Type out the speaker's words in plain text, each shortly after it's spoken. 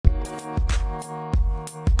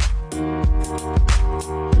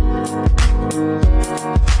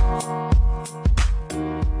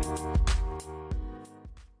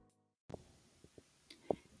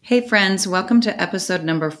Hey friends, welcome to episode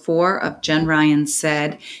number 4 of Jen Ryan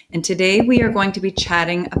Said. And today we are going to be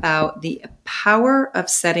chatting about the power of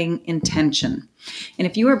setting intention. And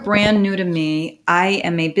if you are brand new to me, I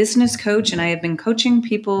am a business coach and I have been coaching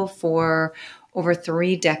people for over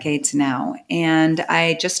 3 decades now. And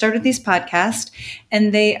I just started these podcasts,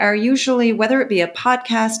 and they are usually, whether it be a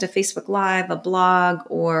podcast, a Facebook Live, a blog,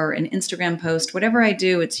 or an Instagram post, whatever I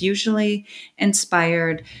do, it's usually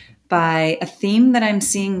inspired by a theme that I'm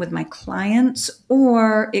seeing with my clients,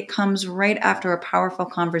 or it comes right after a powerful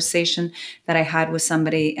conversation that I had with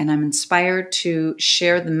somebody, and I'm inspired to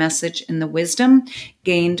share the message and the wisdom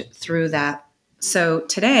gained through that. So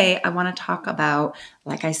today I want to talk about,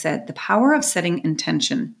 like I said, the power of setting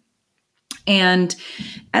intention. And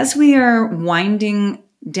as we are winding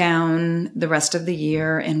down the rest of the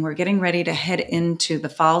year and we're getting ready to head into the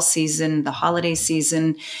fall season, the holiday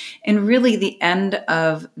season, and really the end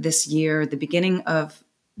of this year, the beginning of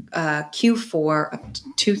Q4 of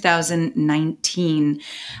 2019,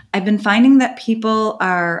 I've been finding that people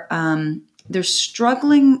are they're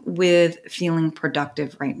struggling with feeling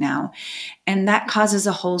productive right now. And that causes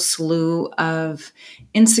a whole slew of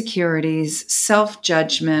insecurities,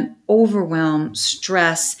 self-judgment, overwhelm,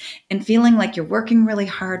 stress, and feeling like you're working really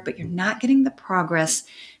hard, but you're not getting the progress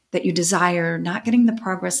that you desire, not getting the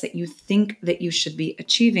progress that you think that you should be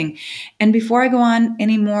achieving. And before I go on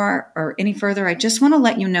any more or any further, I just want to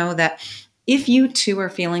let you know that if you too are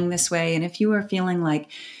feeling this way, and if you are feeling like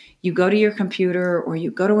you go to your computer or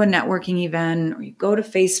you go to a networking event or you go to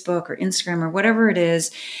Facebook or Instagram or whatever it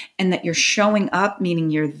is, and that you're showing up,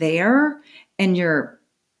 meaning you're there and you're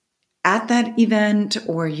at that event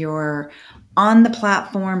or you're on the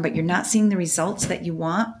platform, but you're not seeing the results that you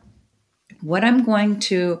want, what I'm going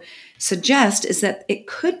to suggest is that it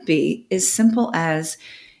could be as simple as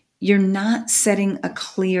you're not setting a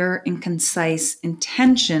clear and concise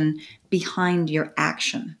intention behind your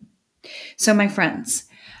action. So my friends,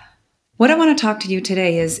 what I want to talk to you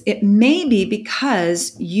today is it may be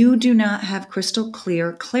because you do not have crystal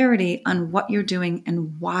clear clarity on what you're doing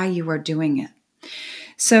and why you are doing it.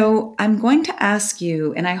 So I'm going to ask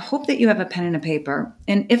you, and I hope that you have a pen and a paper.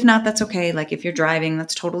 And if not, that's okay. Like if you're driving,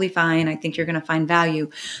 that's totally fine. I think you're going to find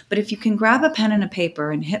value. But if you can grab a pen and a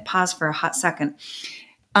paper and hit pause for a hot second,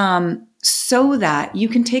 so that you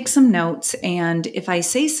can take some notes. And if I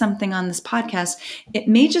say something on this podcast, it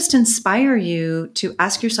may just inspire you to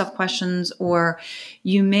ask yourself questions, or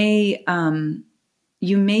you may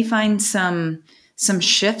find some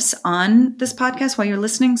shifts on this podcast while you're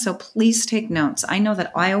listening. So please take notes. I know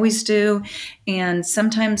that I always do. And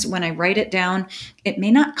sometimes when I write it down, it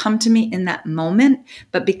may not come to me in that moment,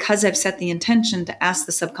 but because I've set the intention to ask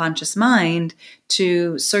the subconscious mind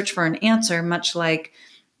to search for an answer, much like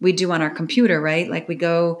we do on our computer, right? Like we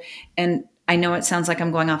go, and I know it sounds like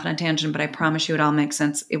I'm going off on a tangent, but I promise you it all makes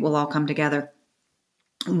sense. It will all come together.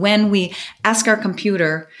 When we ask our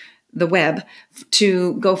computer, the web,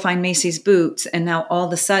 to go find Macy's boots, and now all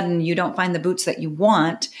of a sudden you don't find the boots that you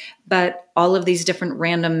want, but all of these different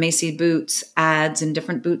random Macy's boots ads and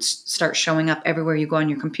different boots start showing up everywhere you go on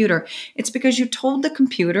your computer, it's because you told the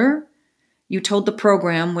computer, you told the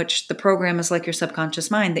program, which the program is like your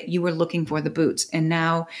subconscious mind, that you were looking for the boots. And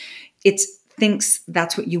now it thinks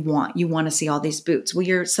that's what you want. You want to see all these boots. Well,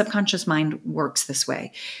 your subconscious mind works this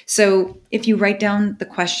way. So if you write down the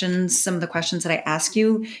questions, some of the questions that I ask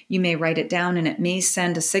you, you may write it down, and it may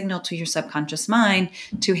send a signal to your subconscious mind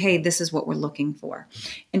to, hey, this is what we're looking for.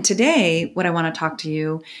 And today, what I want to talk to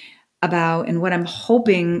you about, and what I'm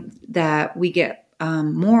hoping that we get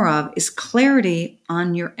more of, is clarity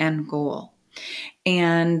on your end goal.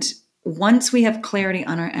 And once we have clarity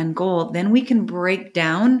on our end goal, then we can break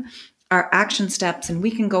down our action steps, and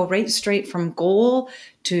we can go right straight from goal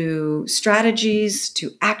to strategies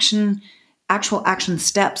to actual action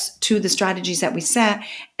steps to the strategies that we set.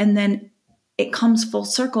 And then it comes full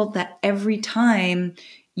circle that every time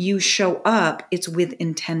you show up, it's with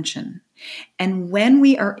intention. And when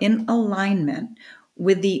we are in alignment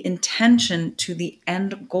with the intention to the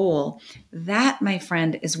end goal, that, my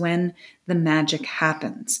friend, is when the magic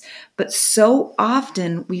happens. But so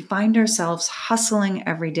often we find ourselves hustling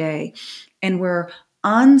every day, and we're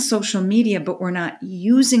on social media, but we're not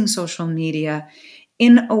using social media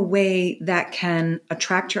in a way that can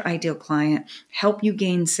attract your ideal client, help you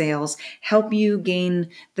gain sales, help you gain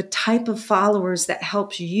the type of followers that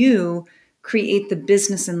helps you create the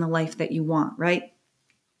business and the life that you want, right?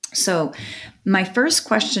 So my first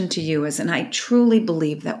question to you is, and I truly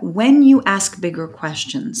believe that when you ask bigger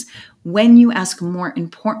questions, when you ask more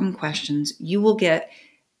important questions, you will get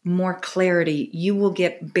more clarity, you will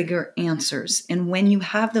get bigger answers. And when you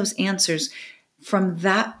have those answers, from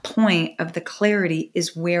that point of the clarity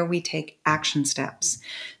is where we take action steps.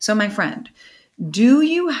 So, my friend, do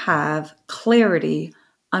you have clarity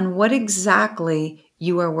on what exactly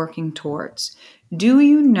you are working towards? Do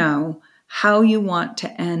you know how you want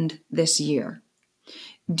to end this year?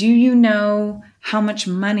 Do you know how much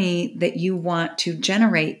money that you want to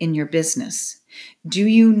generate in your business? Do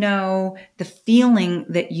you know the feeling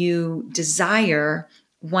that you desire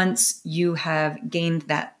once you have gained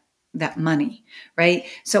that money, right?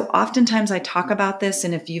 So oftentimes I talk about this,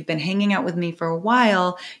 and if you've been hanging out with me for a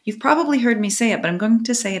while, you've probably heard me say it, but I'm going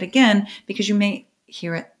to say it again because you may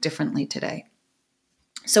hear it differently today.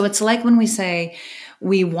 So it's like when we say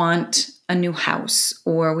we want a new house,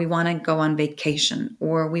 or we want to go on vacation,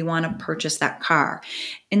 or we want to purchase that car.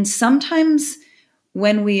 And sometimes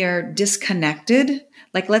when we are disconnected,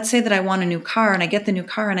 like let's say that I want a new car and I get the new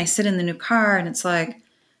car and I sit in the new car and it's like,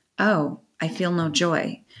 oh, I feel no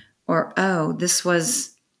joy. Or, oh, this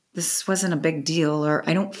wasn't a big deal, or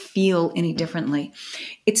I don't feel any differently.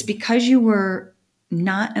 It's because you were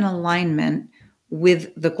not in alignment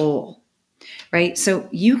with the goal, right? So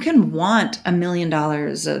you can want $1 million,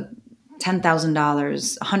 $10,000,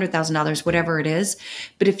 $100,000, whatever it is.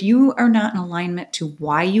 But if you are not in alignment to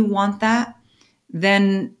why you want that,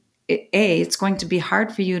 then it's going to be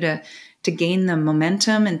hard for you to gain the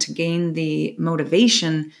momentum and to gain the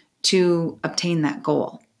motivation to obtain that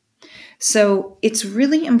goal. So it's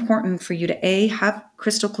really important for you to have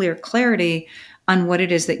crystal clear clarity on what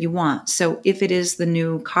it is that you want. So if it is the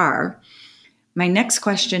new car, my next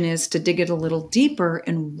question is to dig it a little deeper.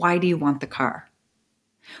 And why do you want the car?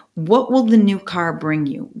 What will the new car bring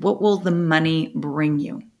you? What will the money bring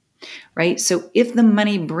you? Right? So if the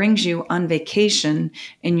money brings you on vacation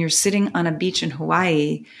and you're sitting on a beach in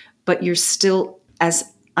Hawaii, but you're still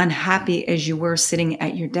as unhappy as you were sitting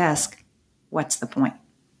at your desk, what's the point?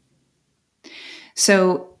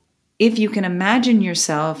 So if you can imagine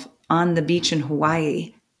yourself on the beach in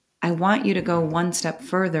Hawaii, I want you to go one step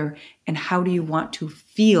further. And how do you want to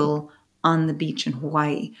feel on the beach in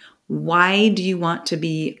Hawaii? Why do you want to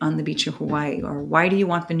be on the beach in Hawaii? Or why do you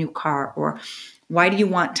want the new car? Or why do you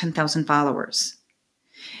want 10,000 followers?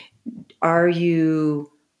 Are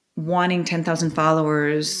you wanting 10,000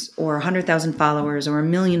 followers or 100,000 followers or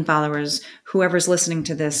 1,000,000 followers? Whoever's listening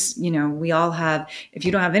to this, we all have, if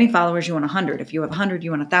you don't have any followers, you want 100. If you have 100,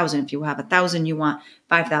 you want 1,000. If you have 1,000, you want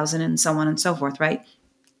 5,000, and so on and so forth, right?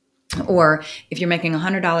 Or if you're making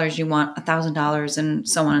 $100, you want $1,000, and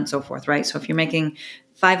so on and so forth, right? So if you're making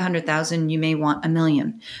 500,000, you may want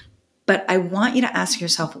 1,000,000. But I want you to ask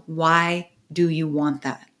yourself, why do you want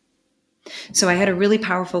that? So I had a really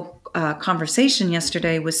powerful conversation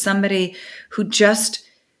yesterday with somebody who just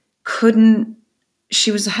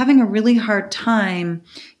she was having a really hard time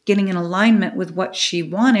getting in alignment with what she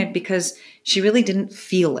wanted because she really didn't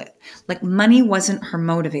feel it. Like money wasn't her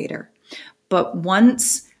motivator. But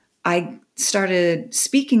once I started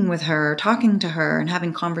speaking with her, talking to her, and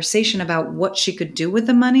having conversation about what she could do with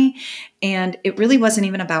the money, and it really wasn't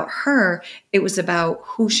even about her, it was about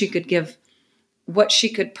who she could give, what she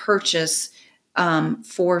could purchase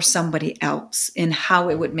for somebody else and how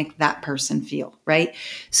it would make that person feel, right?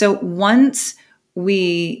 So once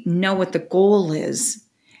we know what the goal is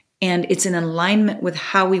and it's in alignment with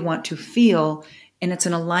how we want to feel and it's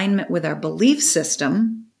in alignment with our belief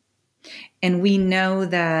system, and we know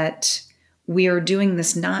that we are doing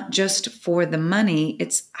this not just for the money,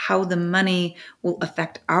 it's how the money will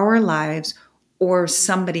affect our lives or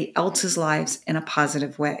somebody else's lives in a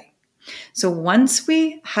positive way. So once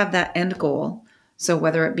we have that end goal, so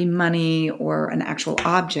whether it be money or an actual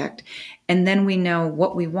object, and then we know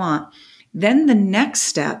what we want, then the next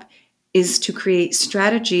step is to create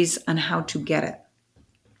strategies on how to get it.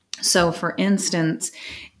 So for instance,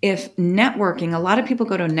 if networking, a lot of people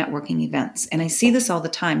go to networking events, and I see this all the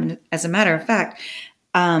time. And as a matter of fact,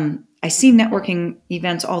 I see networking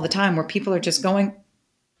events all the time where people are just going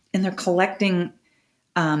and they're collecting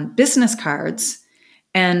business cards.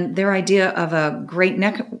 And their idea of a great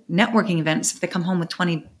networking event is if they come home with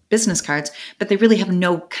 20 business cards, but they really have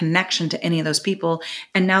no connection to any of those people.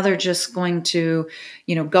 And now they're just going to,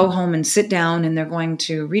 go home and sit down and they're going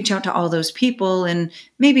to reach out to all those people. And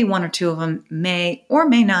maybe one or two of them may or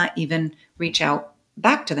may not even reach out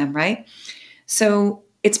back to them, right? So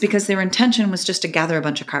it's because their intention was just to gather a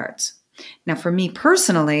bunch of cards. Now, for me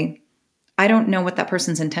personally, I don't know what that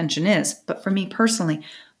person's intention is, but for me personally,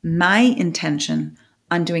 my intention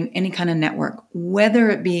on doing any kind of network, whether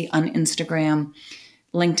it be on Instagram,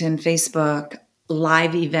 LinkedIn, Facebook,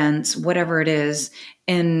 live events, whatever it is,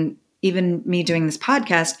 and even me doing this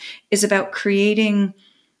podcast, is about creating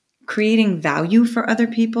creating value for other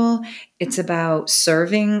people. It's about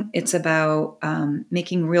serving. It's about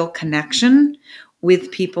making real connection with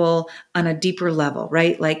people on a deeper level,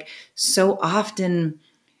 right? Like so often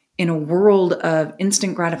in a world of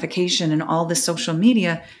instant gratification and all this social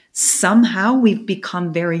media, somehow we've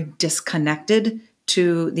become very disconnected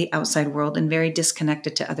to the outside world and very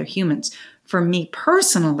disconnected to other humans. For me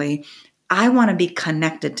personally, I want to be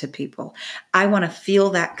connected to people. I want to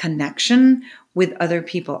feel that connection with other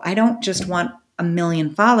people. I don't just want a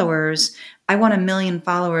million followers. I want a million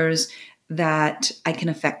followers that I can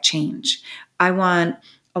affect change. I want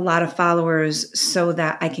a lot of followers so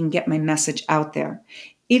that I can get my message out there.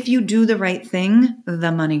 If you do the right thing,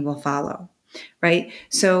 the money will follow, right?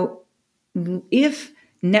 So if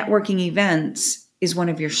networking events is one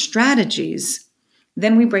of your strategies,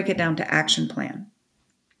 then we break it down to action plan.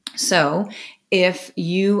 So if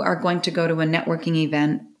you are going to go to a networking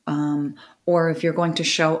event, or if you're going to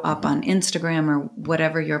show up on Instagram or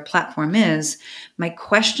whatever your platform is, my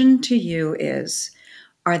question to you is,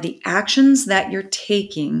 are the actions that you're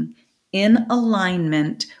taking in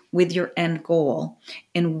alignment with your end goal?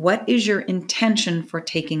 And what is your intention for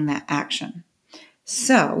taking that action?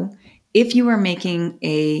 So if you are making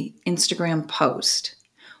an Instagram post,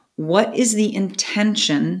 what is the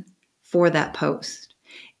intention for that post?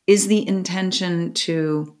 Is the intention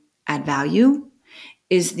to add value?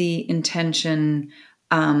 Is the intention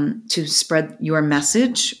to spread your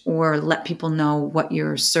message or let people know what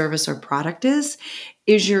your service or product is?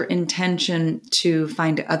 Is your intention to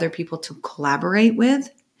find other people to collaborate with?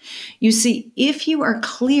 You see, if you are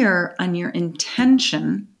clear on your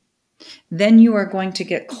intention, then you are going to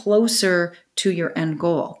get closer to your end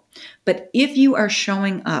goal. But if you are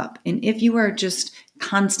showing up and if you are just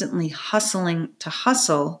constantly hustling to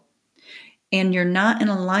hustle and you're not in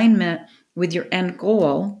alignment with your end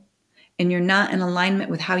goal and you're not in alignment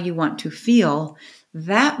with how you want to feel,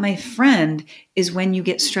 that, my friend, is when you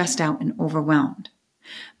get stressed out and overwhelmed.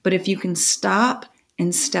 But if you can stop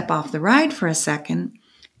and step off the ride for a second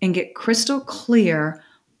and get crystal clear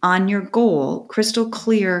on your goal, crystal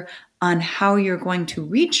clear on how you're going to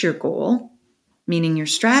reach your goal, meaning your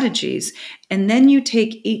strategies, and then you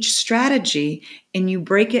take each strategy and you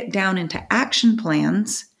break it down into action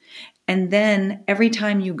plans, and then every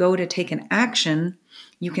time you go to take an action,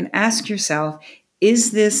 you can ask yourself,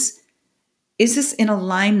 is this in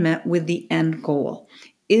alignment with the end goal?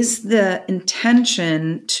 Is the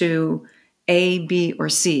intention to A, B, or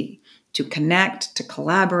C? To connect, to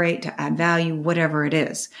collaborate, to add value, whatever it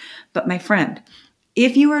is. But my friend,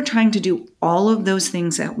 if you are trying to do all of those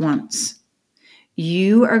things at once,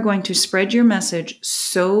 you are going to spread your message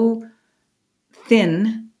so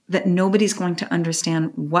thin that nobody's going to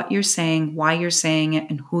understand what you're saying, why you're saying it,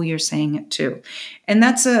 and who you're saying it to. And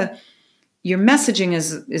your messaging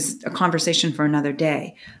is a conversation for another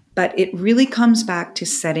day, but it really comes back to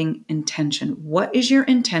setting intention. What is your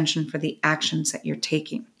intention for the actions that you're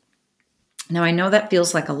taking? Now, I know that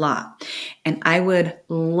feels like a lot, and I would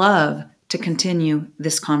love to continue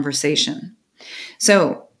this conversation.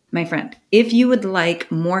 So, my friend, if you would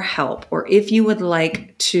like more help, or if you would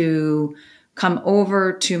like to come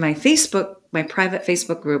over to my private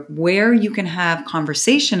Facebook group where you can have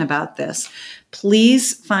conversation about this,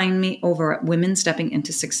 please find me over at Women Stepping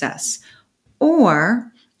into Success.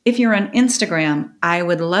 Or if you're on Instagram, I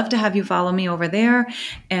would love to have you follow me over there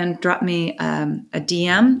and drop me a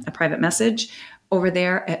DM, a private message over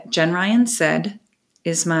there at Jen Ryan Said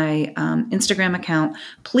is my Instagram account.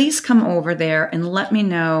 Please come over there and let me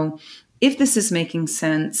know if this is making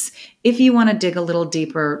sense. If you want to dig a little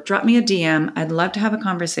deeper, drop me a DM. I'd love to have a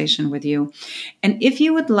conversation with you. And if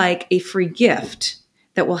you would like a free gift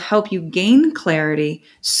that will help you gain clarity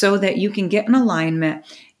so that you can get in alignment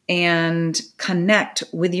and connect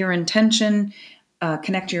with your intention,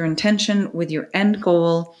 connect your intention with your end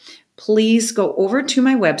goal, please go over to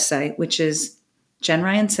my website, which is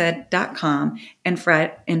jenryansaid.com,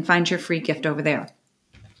 and find your free gift over there.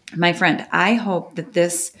 My friend, I hope that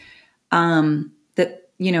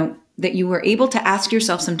that you were able to ask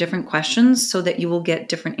yourself some different questions so that you will get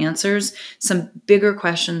different answers, some bigger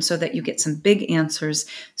questions so that you get some big answers,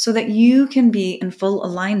 so that you can be in full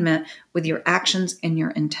alignment with your actions and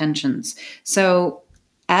your intentions. So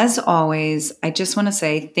as always, I just want to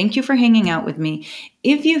say thank you for hanging out with me.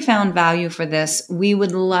 If you found value for this, we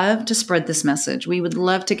would love to spread this message. We would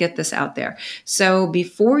love to get this out there. So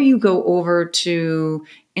before you go over to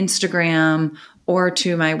Instagram or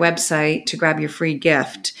to my website to grab your free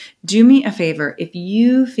gift, do me a favor. If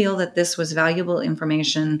you feel that this was valuable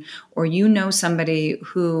information, or you know somebody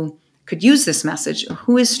who could use this message,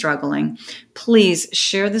 who is struggling, please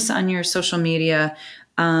share this on your social media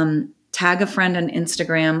Tag a friend on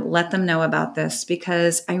Instagram, let them know about this,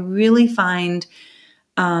 because I really find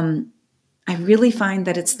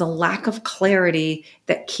that it's the lack of clarity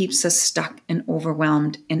that keeps us stuck and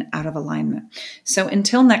overwhelmed and out of alignment. So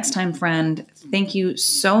until next time, friend, thank you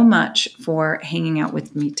so much for hanging out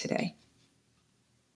with me today.